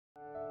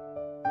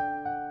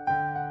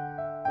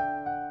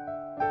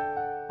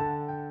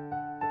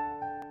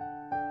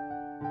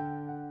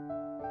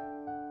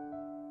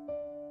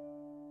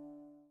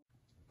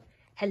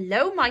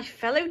Hello my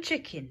fellow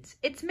chickens,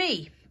 it's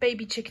me,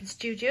 Baby Chicken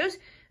Studios,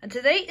 and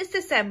today is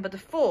December the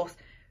 4th,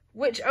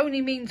 which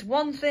only means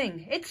one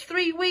thing. It's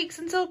 3 weeks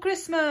until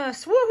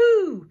Christmas,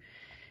 woohoo!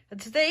 And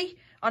today,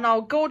 on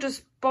our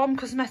gorgeous Bomb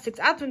Cosmetics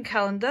advent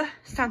calendar,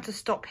 Santa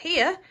Stop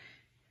Here,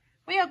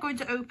 we are going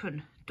to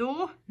open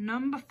door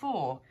number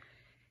 4.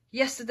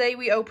 Yesterday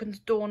we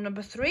opened door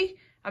number 3,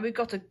 and we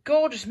got a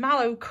gorgeous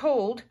mallow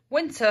called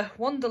Winter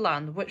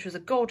Wonderland, which was a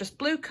gorgeous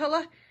blue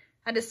colour,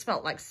 and it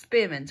smelled like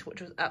spearmint,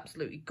 which was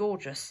absolutely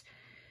gorgeous.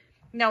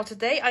 Now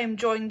today I am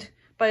joined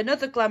by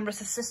another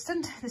glamorous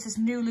assistant. This is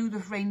Nulu the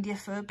reindeer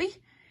Furby,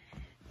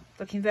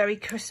 looking very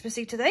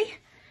Christmassy today.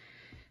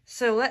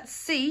 So let's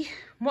see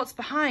what's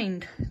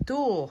behind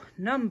door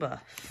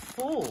number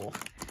 4.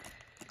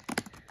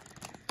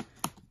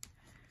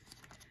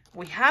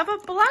 We have a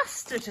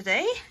blaster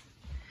today.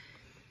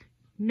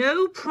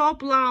 No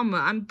problema.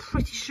 I'm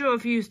pretty sure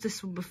I've used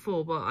this one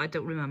before, but I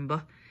don't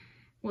remember.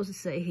 What does it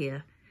say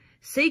here?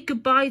 Say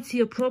goodbye to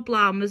your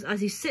problemas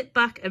as you sit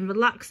back and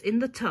relax in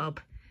the tub.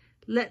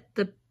 Let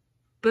the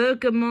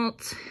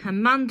bergamot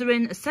and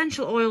mandarin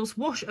essential oils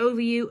wash over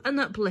you and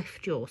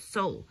uplift your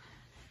soul.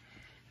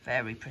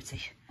 Very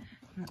pretty.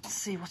 Let's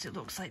see what it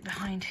looks like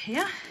behind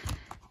here.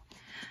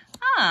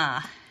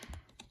 At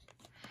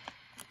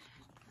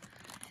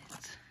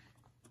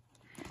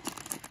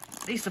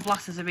least the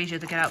blasters are easier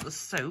to get out the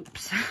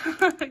soaps.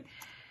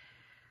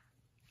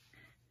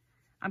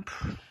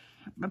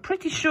 I'm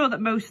pretty sure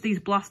that most of these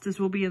blasters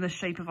will be in the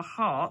shape of a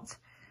heart.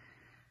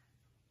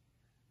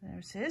 There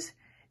it is.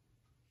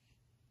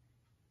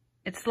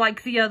 It's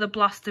like the other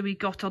blaster we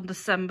got on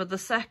December the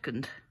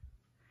 2nd,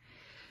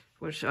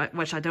 which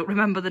I don't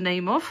remember the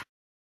name of.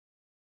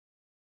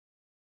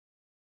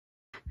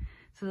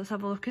 So let's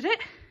have a look at it.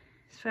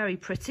 It's very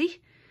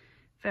pretty,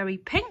 very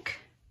pink.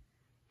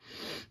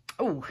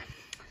 Oh,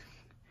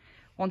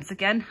 once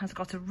again, has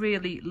got a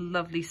really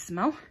lovely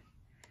smell.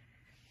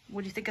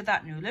 What do you think of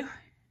that, Nulu?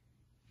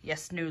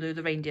 Yes, Nulu,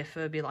 the reindeer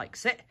Furby,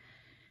 likes it.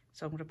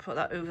 So I'm going to put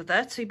that over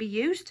there to be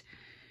used.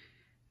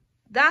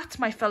 That,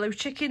 my fellow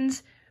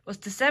chickens, was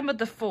December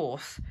the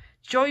 4th.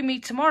 Join me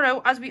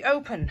tomorrow as we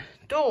open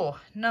door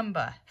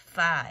number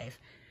 5.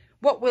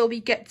 What will we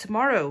get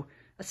tomorrow?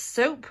 A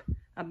soap,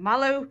 a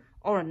mallow,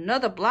 or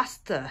another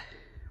blaster?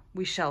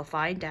 We shall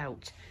find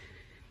out.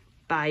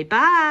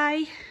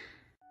 Bye-bye.